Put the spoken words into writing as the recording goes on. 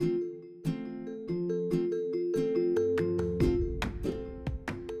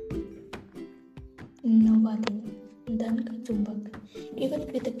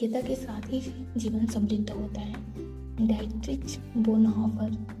कृतज्ञता के साथ ही जीवन समृद्ध होता है। डाइट्रिच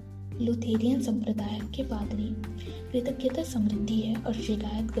बोनहोफर, लुथेरियन संप्रदाय के पादरी, कृतज्ञता समृद्धि है और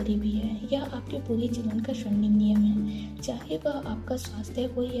शिकायत गरीबी है। यह आपके पूरे जीवन का स्वर्णिम नियम है। चाहे वह आपका स्वास्थ्य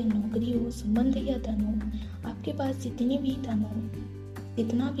हो या नौकरी हो, संबंध या धन हो, आपके पास जितना भी धन हो,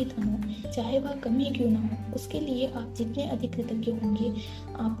 चाहे वह कम ही क्यों ना हो, उसके लिए आप जितने अधिक कृतज्ञ होंगे,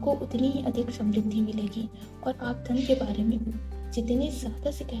 आपको उतनी ही अधिक समृद्धि मिलेगी। और आप धन के बारे में जितने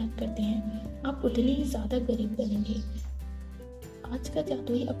ज़्यादा शिकायत करते हैं, आप उतने ही ज़्यादा गरीब बनेंगे। आज का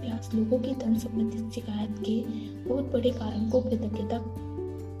जादुई अभ्यास लोगों की धन संबंधित शिकायत के बहुत बड़े कारण को कृतज्ञता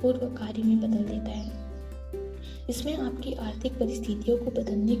पूर्व कार्य में बदल देता है। इसमें आपकी आर्थिक परिस्थितियों को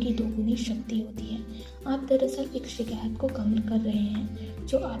बदलने की दोगुनी शक्ति होती है। आप दरअसल एक शिकायत को कम कर रहे हैं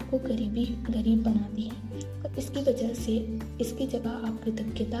जो आपको गरीब बनाती है, और इसकी जगह आप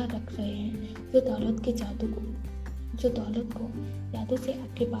कृतज्ञता रख रहे हैं जो दौलत को जादू से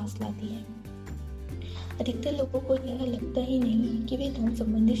आपके पास लाती है। अधिकतर लोगों को यह लगता ही नहीं कि वे धन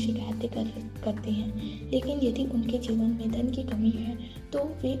संबंधी शिकायतें करते हैं, लेकिन यदि उनके जीवन में धन की कमी है तो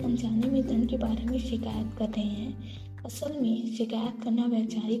वे अनजाने में धन के बारे में शिकायत कर रहे हैं। असल में शिकायत करना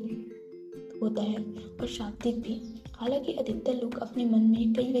वैचारिक होता है और शाब्दिक भी। हालांकि अधिकतर लोग अपने मन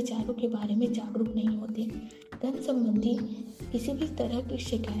में कई विचारों के बारे में जागरूक नहीं होते। धन संबंधी किसी भी तरह की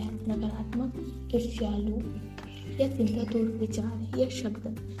शिकायत, नकारात्मक, ईर्ष्यालु या चिंतातुर विचार या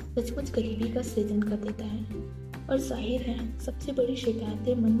शब्द सचमुच गरीबी का सृजन कर देता है। और जाहिर है, सबसे बड़ी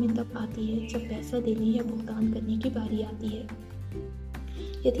शिकायतें मन में तब आती है जब पैसा देने या भुगतान करने की बारी आती है।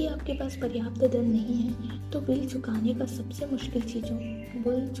 यदि आपके पास पर्याप्त धन नहीं है तो बिल चुकाना सबसे मुश्किल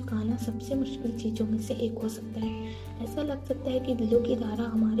चीज़ों में से एक हो सकता है। ऐसा लग सकता है कि बिलों की धारा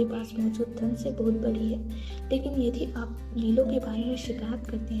हमारे पास मौजूद धन से बहुत बड़ी है, लेकिन यदि आप बिलों के बारे में शिकायत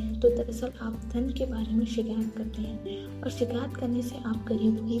करते हैं तो दरअसल आप धन के बारे में शिकायत करते हैं, और शिकायत करने से आप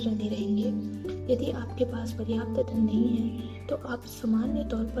गरीब ही बने रहेंगे। यदि आपके पास पर्याप्त धन नहीं है तो आप सामान्य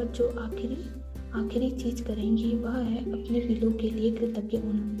तौर पर जो आखिरी चीज करेंगे वह है अपने बिलों के लिए कृतज्ञ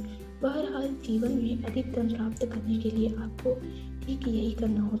होना। बहरहाल, जीवन में अधिक धन प्राप्त करने के लिए आपको ठीक यही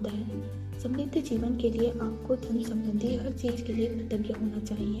करना होता है। समृद्ध जीवन के लिए आपको धन संबंधी हर चीज के लिए कृतज्ञ होना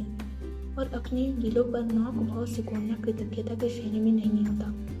चाहिए, और अपने बिलों पर नौक भाव सिकोड़ना कृतज्ञता की श्रेणी में नहीं आता।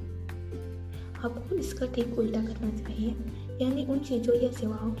 आपको इसका ठीक उल्टा करना चाहिए, यानी उन चीज़ों या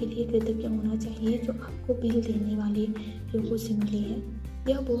सेवाओं के लिए कृतज्ञ होना चाहिए जो आपको बिल देने वाले लोगों से मिली है।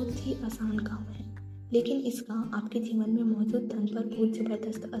 यह बहुत ही आसान काम है, लेकिन इसका आपके जीवन में मौजूद धन पर बहुत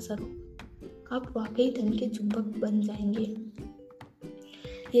जबरदस्त असर हो। आप वाकई धन के चुंबक बन जाएंगे।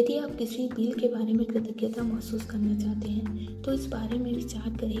 यदि आप किसी बिल के बारे में कृतज्ञता महसूस करना चाहते हैं तो इस बारे में विचार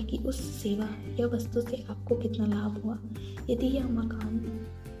करें कि उस सेवा या वस्तु से आपको कितना लाभ हुआ। यदि यह मकान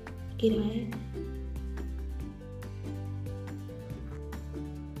किराए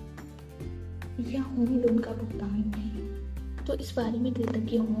या होम लोन का भुगतान है तो इस बारे में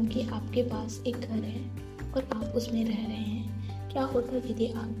कृतज्ञ हों कि आपके पास एक घर है और आप उसमें रह रहे हैं। क्या होता यदि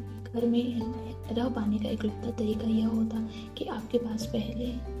आप घर में रह पाने का इकलौता तरीका यह होता कि आपके पास पहले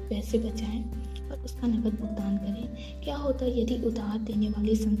पैसे बचाएं और उसका नकद भुगतान करें? क्या होता यदि उधार देने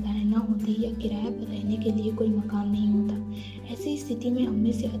वाली संस्थाएं न होती या किराए पर रहने के लिए कोई मकान नहीं होता? ऐसी स्थिति में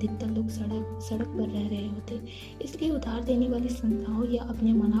हममें से अधिकतर लोग सड़क पर रह रहे होते। इसलिए उधार देने वाली संस्थाओं या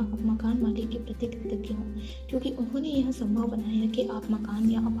अपने मकान मालिक के प्रति कृतज्ञ हों, क्योंकि उन्होंने यह संभव बनाया कि आप मकान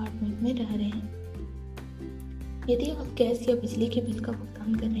या अपार्टमेंट में रह रहे हैं। यदि आप गैस या बिजली के बिल का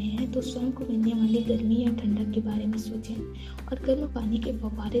भुगतान कर रहे हैं तो स्वयं को मिलने वाली गर्मी या ठंडक के बारे में सोचें, और गर्म पानी के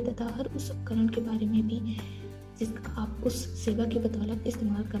फव्वारे तथा हर उस उपकरण के बारे में भी जिसका आप उस सेवा की बदौलत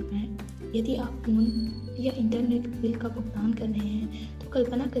इस्तेमाल कर रहे हैं। यदि आप फोन या इंटरनेट बिल का भुगतान कर रहे हैं तो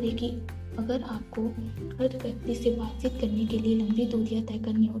कल्पना करें कि अगर आपको हर व्यक्ति से बातचीत करने के लिए लंबी दूरियां तय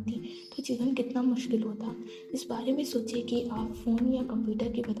करनी होती तो जीवन कितना मुश्किल होता। इस बारे में सोचें कि आप फ़ोन या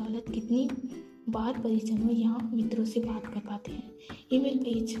कंप्यूटर की बदौलत कितनी बार परिजनों या मित्रों से बात कर पाते हैं, ईमेल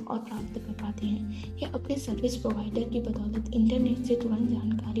भेज और प्राप्त कर पाते हैं, या अपने सर्विस प्रोवाइडर की बदौलत इंटरनेट से तुरंत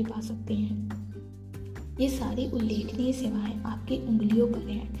जानकारी पा सकते हैं। ये सारी उल्लेखनीय सेवाएं आपकी उंगलियों पर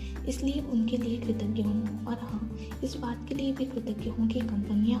हैं, इसलिए उनके लिए कृतज्ञ हों। और हाँ, इस बात के लिए भी कृतज्ञ हों कि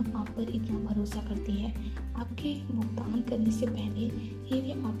कंपनियां आप पर इतना भरोसा करती हैं। आपके भुगतान करने से पहले ही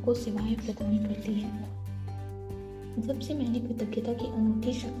वे आपको सेवाएं प्रदान करती हैं। जब से मैंने कृतज्ञता की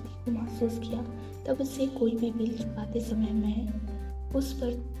अनूठी शक्ति को महसूस किया, तब से कोई भी बिल चुकाते समय मैं उस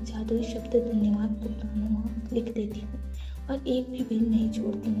पर जादुई शब्द धन्यवाद भुगतान हुआ लिख देती हूँ और एक भी बिल नहीं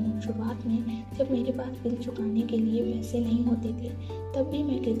छोड़ती हूँ। शुरुआत में जब मेरे पास बिल चुकाने के लिए पैसे नहीं होते थे, तब भी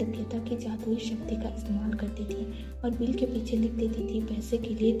मैं कृतज्ञता की जादुई शक्ति का इस्तेमाल करती थी और बिल के पीछे लिख देती थी पैसे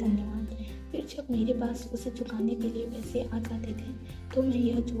के लिए धन्यवाद। फिर जब मेरे पास उसे चुकाने के लिए पैसे आ जाते थे तो मैं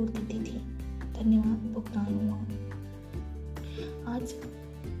यह जोड़ देती थी, धन्यवाद भुगतान हुआ। आज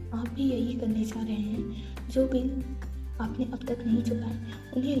आप भी यही करने जा रहे हैं। जो बिल आपने अब तक नहीं चुकाए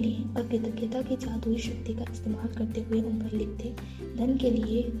उन्हें लें और कृतज्ञता की जादुई शक्ति का इस्तेमाल करते हुए उन पर लिख दें, धन के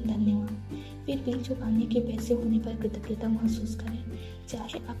लिए धन्यवाद। फिर बिल चुकाने के पैसे होने पर कृतज्ञता महसूस करें,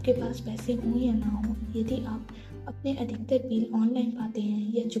 चाहे आपके पास पैसे हों या ना हो। यदि आप अपने अधिकतर बिल ऑनलाइन पाते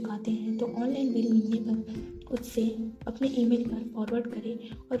हैं या चुकाते हैं तो ऑनलाइन बिल मिलने पर उससे अपने ईमेल पर फॉरवर्ड करें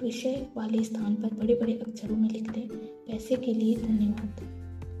और विषय वाले स्थान पर बड़े बड़े अक्षरों में लिख दें, पैसे के लिए धन्यवाद।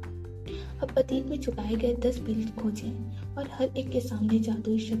 अब अतीत में चुकाए गए 10 बिल खोजें और हर एक के सामने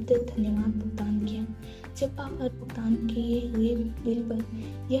जादुई शब्द धन्यवाद भुगतान किया। जब आप हर भुगतान किए हुए बिल पर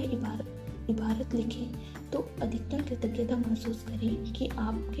यह इबारत लिखें तो अधिकतम कृतज्ञता महसूस करें कि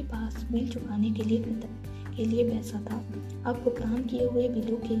आपके पास बिल चुकाने के लिए पैसा था। आप भुगतान किए हुए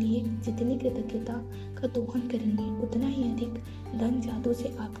बिलों के लिए जितनी कृतज्ञता का दोहन करेंगे उतना ही अधिक धन जादू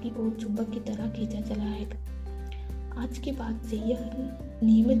से आपकी ओर चुंबक की तरह खींचा चला आएगा। आज के बाद से यह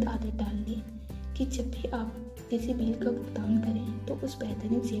नियमित आदत डाल लें कि जब भी आप किसी बिल का भुगतान करें तो उस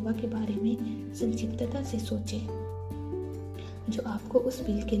बेहतरीन सेवा के बारे में संक्षिप्तता से सोचें जो आपको उस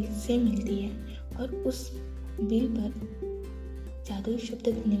बिल के से मिलती है और उस बिल पर जादुई शब्द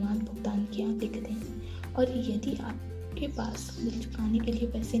धन्यवाद भुगतान किया लिख दें। और यदि आपके पास बिल चुकाने के लिए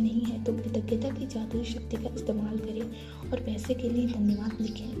पैसे नहीं है तो कृतज्ञता की जादुई शक्ति का इस्तेमाल करें और पैसे के लिए धन्यवाद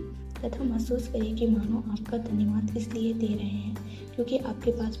लिखें तथा महसूस करें कि मानो आपका धन्यवाद इसलिए दे रहे हैं क्योंकि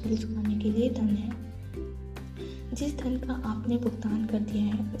आपके पास बिल चुकाने के लिए धन है। जिस धन का आपने भुगतान कर दिया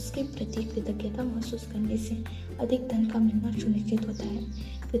है उसके प्रति कृतज्ञता महसूस करने से अधिक धन का मिलना सुनिश्चित होता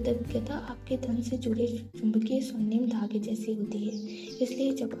है। कृतज्ञता आपके धन से जुड़े चुंबकीय स्वर्णिम धागे जैसी होती है,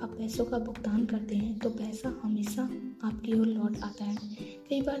 इसलिए जब आप पैसों का भुगतान करते हैं तो पैसा हमेशा आपकी ओर लौट आता है,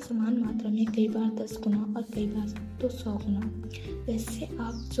 कई बार समान मात्रा में, कई बार 10 गुना और कई बार तो 100 गुना। वैसे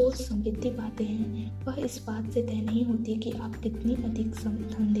आप जो समृद्धि पाते हैं वह इस बात से तय नहीं होती कि आप कितनी अधिक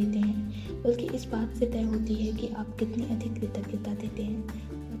धन देते हैं, बल्कि इस बात से तय होती है कि आप कितनी अधिक कृतज्ञता देते हैं।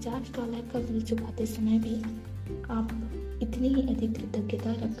 $50 का बिल चुकाते समय भी आप इतनी ही अधिक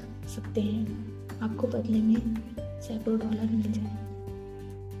कृतज्ञता रख सकते हैं, आपको बदले में सैकड़ों डॉलर मिल जाए।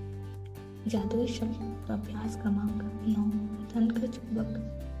 जादुई शब्द अभ्यास क्रमांक 9, धन का चुंबक।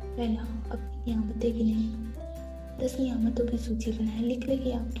 पहला, अपनी नियामतें गिनें। 10 नियामतों की सूची बनाएं। लिख लें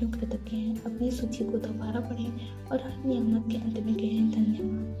कि आप क्यों कृतज्ञ हैं। अपनी सूची को दोबारा पढ़ें और हर नियामत के अंत में कहें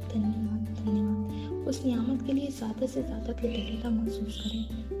धन्यवाद, धन्यवाद, धन्यवाद। उस नियामत के लिए ज़्यादा से ज़्यादा कृतज्ञता महसूस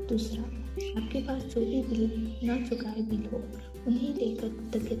करें। दूसरा, आपके पास जो भी बिल ना चुकाए बिल हो उन्हें लेकर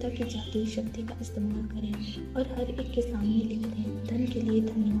कृतज्ञता की जादुई शक्ति का इस्तेमाल करें और हर एक के सामने लिख दें, धन के लिए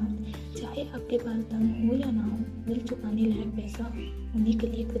धन्यवाद। चाहे आपके पास धन हो या ना हो, बिल चुकाने लायक पैसा होने के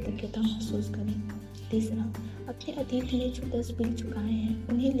लिए कृतज्ञता महसूस करें। तीसरा, अपने अतीत में जो 10 बिल चुकाए हैं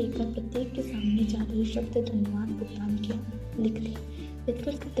उन्हें लेकर प्रत्येक के सामने जादुई शब्द धन्यवाद भुगतान किया लिख दें।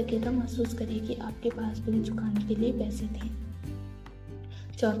 बिल्कुल कृतज्ञता महसूस करें कि आपके पास बिल चुकाने के लिए पैसे थे।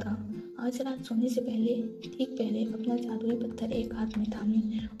 चौथा, आज रात सोने से ठीक पहले अपना जादुई पत्थर एक हाथ में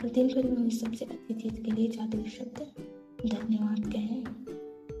थामें और दिन भर में हुई सबसे अच्छी चीज के लिए जादुई शब्द धन्यवाद कहें।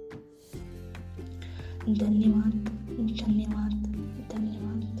 धन्यवाद, धन्यवाद,